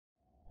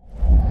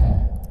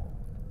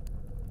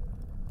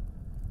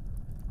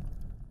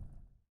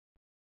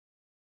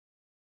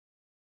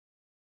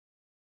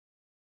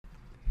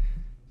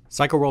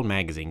Cycle World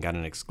magazine got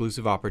an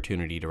exclusive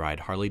opportunity to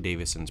ride Harley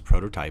Davidson's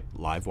prototype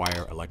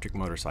LiveWire electric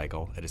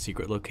motorcycle at a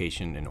secret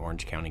location in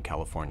Orange County,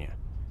 California.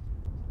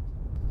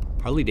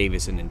 Harley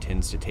Davidson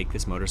intends to take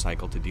this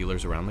motorcycle to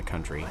dealers around the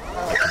country,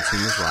 let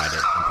consumers ride it,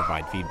 and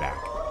provide feedback.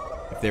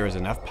 If there is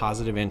enough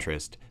positive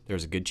interest, there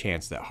is a good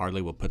chance that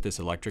Harley will put this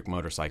electric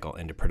motorcycle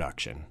into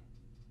production.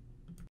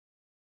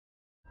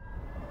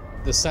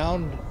 The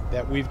sound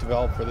that we've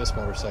developed for this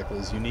motorcycle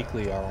is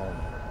uniquely our own.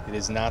 It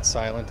is not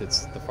silent,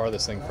 it's the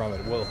farthest thing from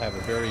it. It will have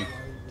a very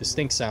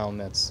distinct sound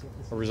that's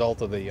a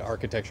result of the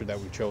architecture that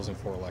we've chosen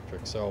for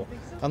electric. So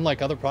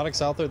unlike other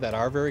products out there that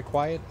are very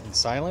quiet and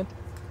silent,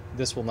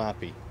 this will not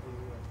be.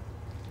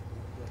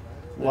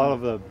 A lot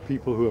of the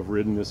people who have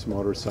ridden this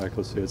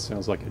motorcycle say it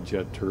sounds like a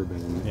jet turbine,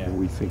 and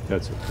we think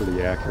that's a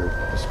pretty accurate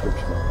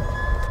description of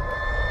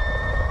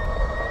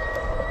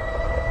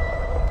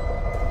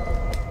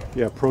it.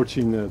 Yeah,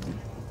 approaching the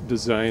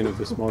design of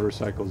this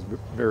motorcycle is a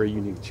very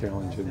unique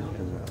challenge and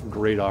a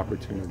great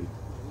opportunity.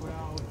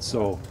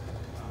 So,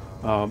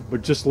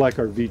 but just like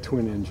our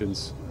V-twin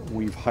engines,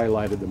 we've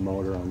highlighted the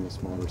motor on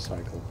this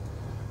motorcycle.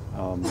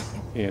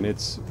 And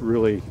it's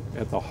really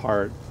at the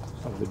heart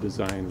of the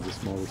design of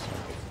this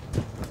motorcycle.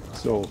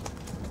 So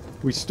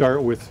we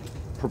start with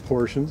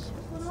proportions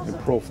and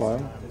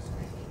profile,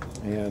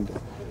 and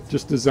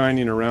just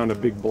designing around a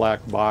big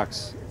black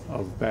box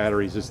of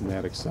batteries isn't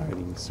that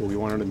exciting. So we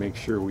wanted to make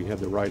sure we had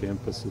the right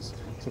emphasis.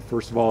 So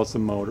first of all, it's the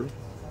motor,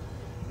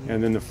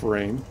 and then the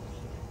frame.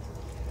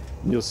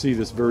 And you'll see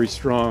this very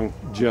strong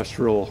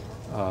gestural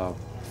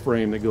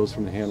frame that goes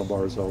from the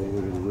handlebars all the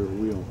way to the rear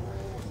wheel.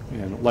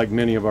 And like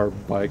many of our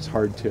bikes,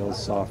 hardtails,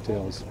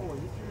 softtails,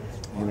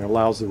 and it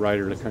allows the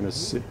rider to kind of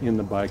sit in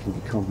the bike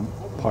and become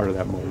part of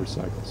that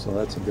motorcycle. So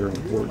that's a very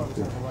important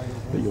thing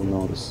that you'll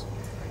notice.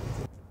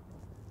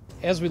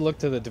 As we look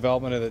to the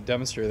development of the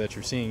demonstrator that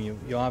you're seeing,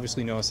 you'll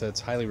obviously notice that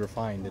it's highly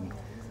refined, and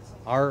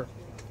our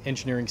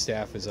engineering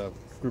staff is a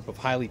group of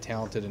highly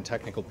talented and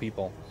technical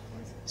people.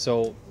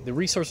 So the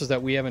resources that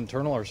we have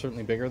internal are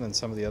certainly bigger than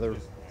some of the other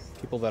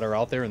people that are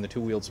out there in the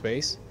two-wheeled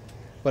space.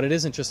 But it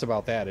isn't just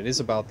about that. It is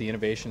about the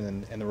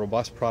innovation and the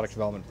robust product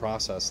development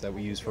process that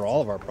we use for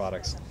all of our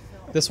products.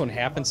 This one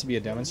happens to be a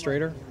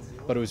demonstrator,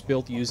 but it was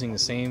built using the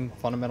same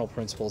fundamental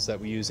principles that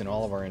we use in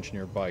all of our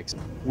engineered bikes.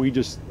 We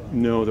just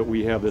know that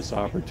we have this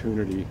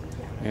opportunity,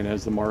 and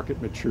as the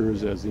market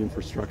matures, as the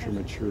infrastructure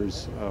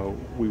matures,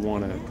 we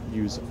want to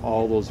use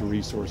all those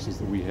resources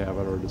that we have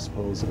at our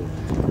disposal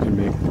and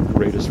make the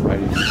greatest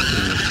riding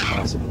experience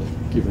possible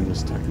given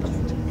this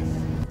technology.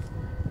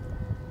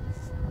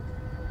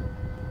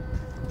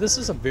 This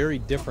is a very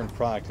different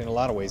product in a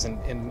lot of ways,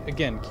 and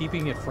again,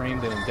 keeping it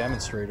framed in a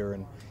demonstrator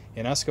and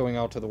us going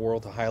out to the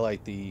world to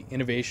highlight the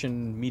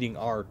innovation meeting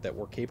art that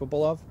we're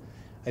capable of,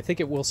 I think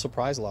it will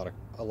surprise a lot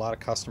of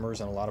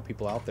customers and a lot of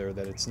people out there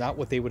that it's not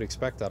what they would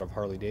expect out of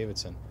Harley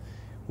Davidson.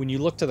 When you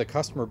look to the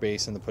customer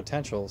base and the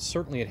potential,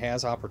 certainly it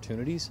has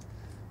opportunities,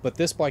 but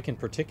this bike in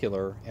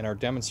particular and our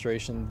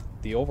demonstration,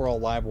 the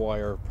overall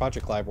LiveWire,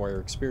 Project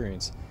LiveWire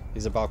experience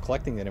is about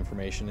collecting that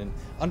information and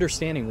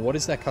understanding what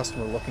is that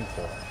customer looking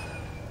for.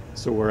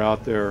 So we're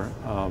out there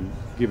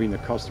giving the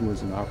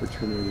customers an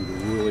opportunity to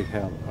really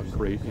have a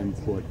great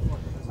input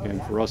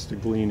and for us to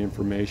glean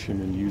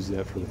information and use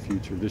that for the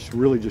future. This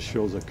really just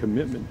shows a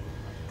commitment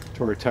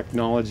to our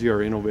technology,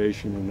 our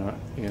innovation,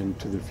 and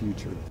to the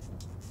future.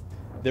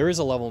 There is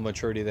a level of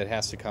maturity that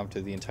has to come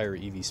to the entire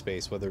EV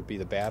space, whether it be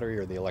the battery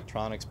or the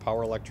electronics,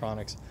 power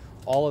electronics.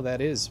 All of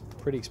that is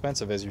pretty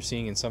expensive, as you're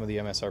seeing in some of the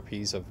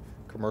MSRPs of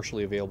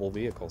commercially available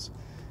vehicles.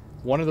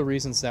 One of the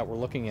reasons that we're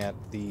looking at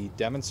the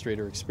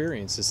demonstrator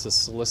experience is to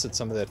solicit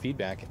some of that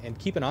feedback and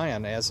keep an eye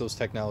on as those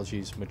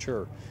technologies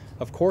mature.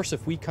 Of course,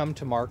 if we come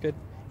to market,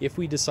 if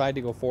we decide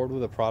to go forward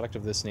with a product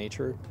of this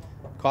nature,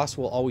 cost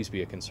will always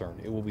be a concern.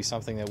 It will be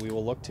something that we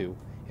will look to,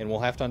 and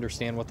we'll have to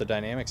understand what the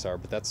dynamics are.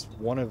 But that's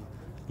one of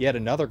yet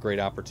another great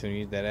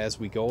opportunity that as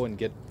we go and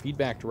get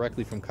feedback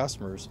directly from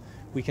customers,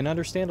 we can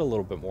understand a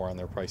little bit more on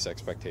their price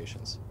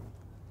expectations.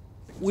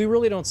 We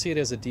really don't see it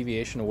as a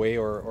deviation away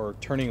or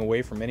turning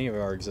away from any of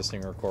our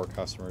existing or core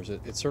customers.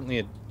 It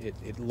certainly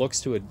it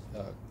looks to a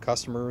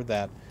customer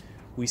that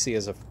we see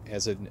as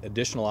an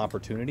additional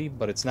opportunity,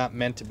 but it's not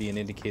meant to be an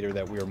indicator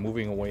that we are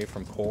moving away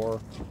from core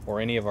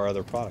or any of our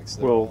other products.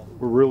 Well,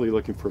 we're really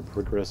looking for a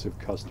progressive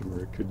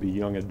customer. It could be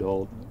young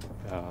adult,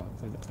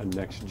 a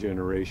next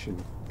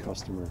generation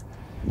customer,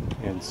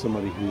 and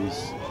somebody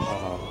who's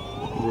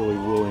really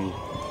willing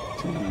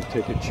to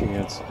take a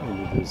chance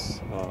into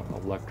this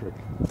electric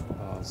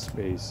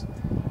space.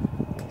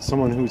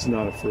 Someone who's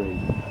not afraid.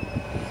 And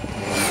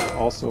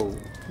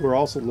we're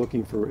also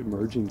looking for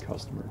emerging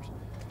customers,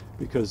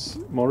 because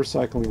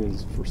motorcycling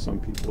is for some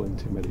people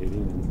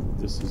intimidating, and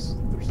there's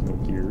no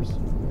gears.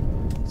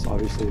 It's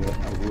obviously a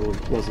really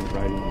pleasant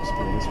riding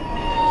experience.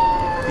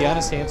 The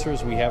honest answer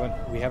is we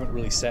haven't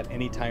really set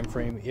any time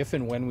frame. If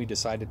and when we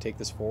decide to take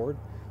this forward,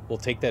 we'll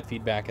take that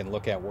feedback and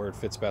look at where it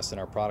fits best in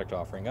our product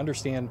offering.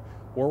 Understand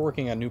we're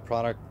working on new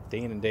product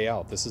day in and day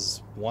out. This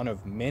is one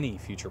of many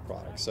future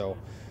products. So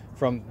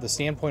from the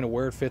standpoint of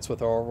where it fits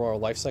with our overall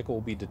life cycle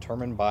will be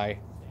determined by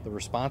the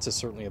response. Is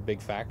certainly a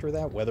big factor of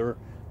that, whether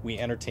we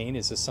entertain,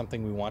 is this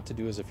something we want to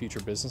do as a future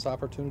business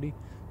opportunity?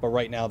 But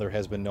right now there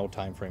has been no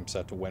time frame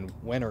set to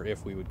when or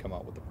if we would come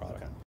out with the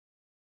product.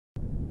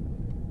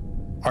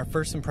 Our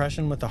first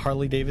impression with the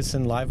Harley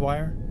Davidson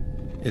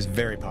LiveWire is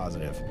very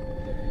positive.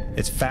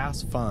 It's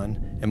fast,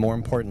 fun, and more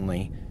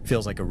importantly,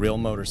 feels like a real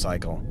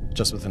motorcycle,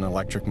 just with an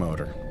electric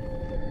motor.